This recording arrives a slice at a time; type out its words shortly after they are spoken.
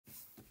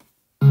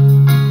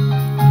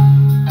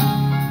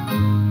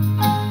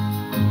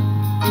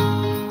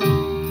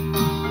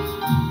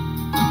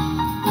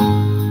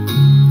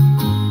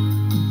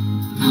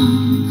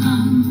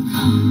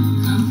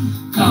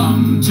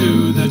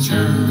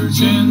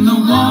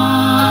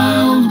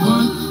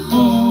wildwood.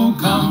 Oh,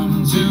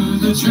 come to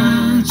the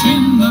church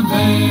in the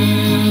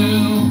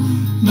vale.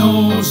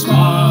 No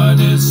spot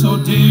is so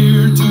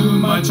dear to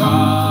my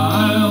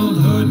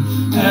childhood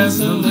as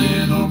the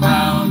little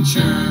brown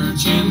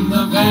church in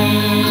the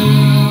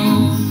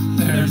vale.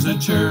 There's a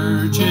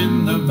church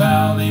in the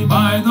valley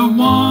by the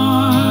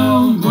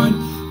wildwood,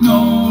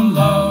 no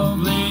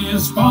lovelier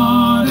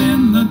spot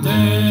in the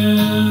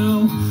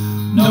dale.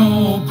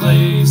 No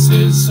place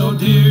is so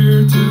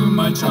dear to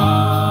my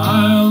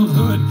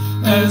childhood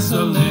as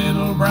the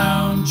little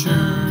brown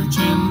church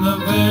in the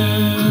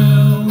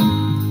vale.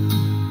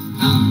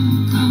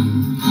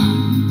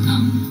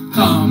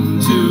 Come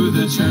to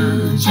the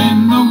church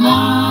in the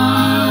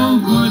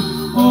wildwood.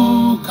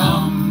 Oh,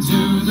 come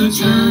to the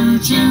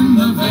church in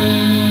the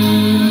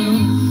vale.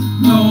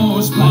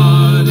 No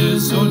spot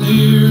is so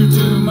dear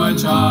to my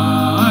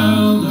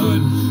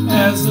childhood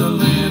as the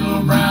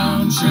little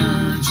brown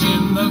church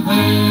in the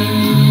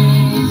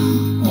vale.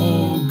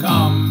 Oh,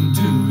 come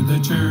to the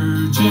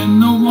church in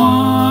the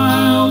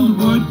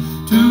wildwood,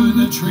 to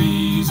the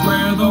trees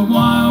where the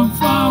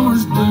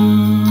wildflowers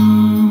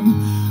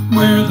bloom,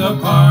 where the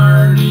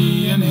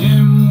party and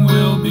hymn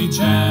will be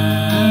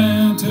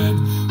chanted.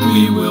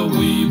 We will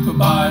weep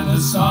by the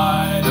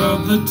side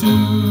of the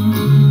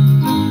tomb.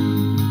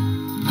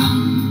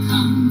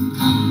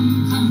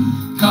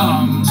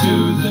 Come to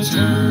the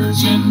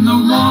church in the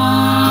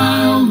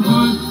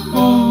wildwood.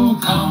 Oh,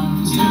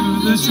 come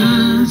to the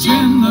church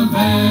in the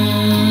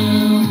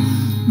vale.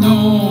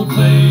 No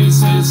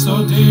place is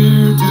so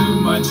dear to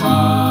my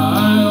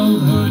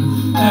childhood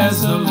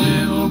as the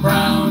little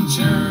brown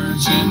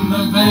church in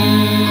the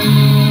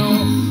vale.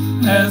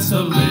 As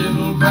the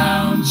little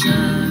brown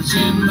church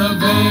in the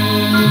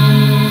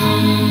vale.